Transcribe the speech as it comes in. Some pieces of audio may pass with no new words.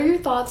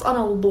thoughts on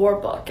a lore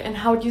book and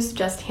how would you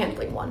suggest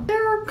handling one?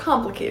 They're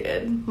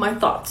complicated, my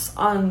thoughts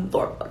on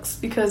lore books,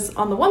 because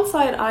on the one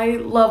side, I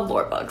love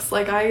lore books.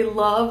 Like, I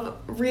love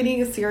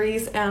reading a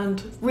series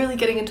and really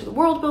getting into the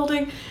world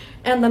building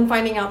and then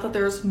finding out that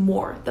there's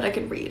more that I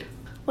can read.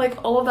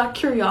 Like, all of that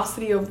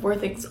curiosity of where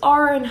things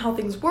are and how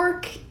things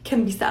work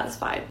can be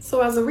satisfied.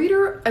 So as a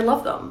reader, I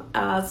love them.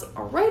 As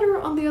a writer,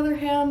 on the other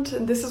hand,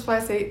 and this is why I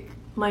say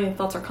my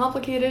thoughts are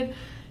complicated,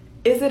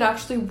 is it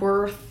actually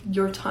worth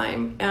your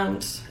time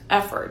and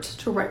effort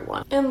to write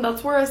one? And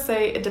that's where I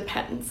say it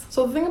depends.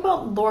 So the thing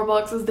about lore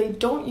books is they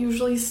don't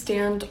usually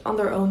stand on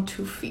their own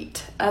 2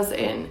 feet, as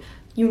in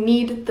you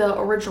need the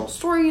original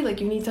story, like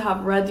you need to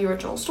have read the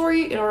original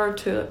story in order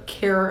to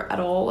care at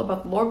all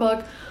about the lore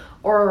book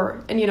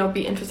and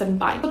be interested in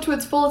buying. But to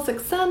its fullest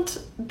extent,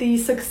 the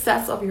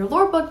success of your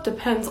lore book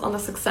depends on the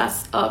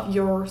success of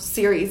your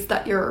series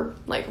that you're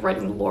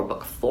writing the lore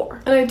book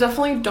for. And I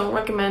definitely don't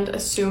recommend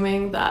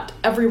assuming that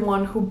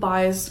everyone who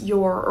buys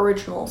your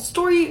original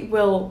story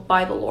will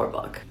buy the lore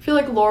book. I feel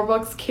like lore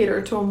books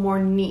cater to a more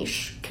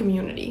niche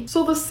community,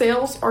 so the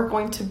sales are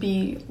going to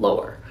be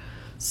lower.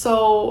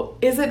 So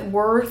is it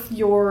worth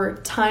your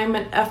time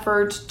and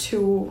effort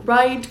to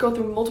write, go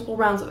through multiple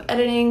rounds of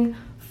editing,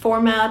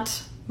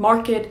 format,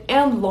 market,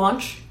 and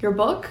launch your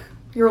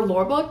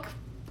lore book?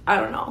 I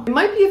don't know. It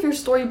might be if your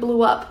story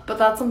blew up, but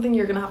that's something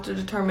you're gonna have to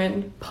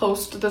determine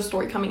post the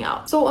story coming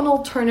out. So an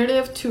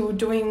alternative to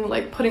doing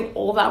putting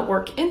all that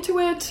work into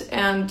it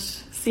and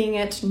seeing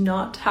it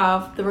not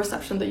have the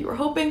reception that you were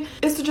hoping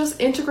is to just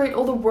integrate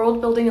all the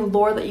world building and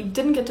lore that you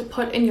didn't get to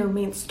put in your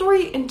main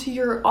story into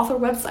your author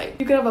website.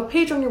 You can have a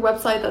page on your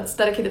website that's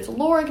dedicated to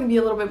lore. It can be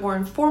a little bit more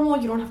informal.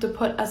 You don't have to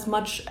put as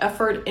much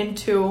effort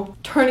into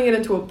turning it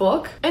into a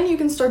book, and you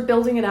can start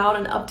building it out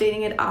and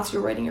updating it as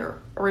you're writing your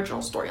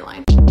original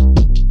storyline.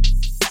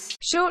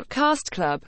 Short Cast Club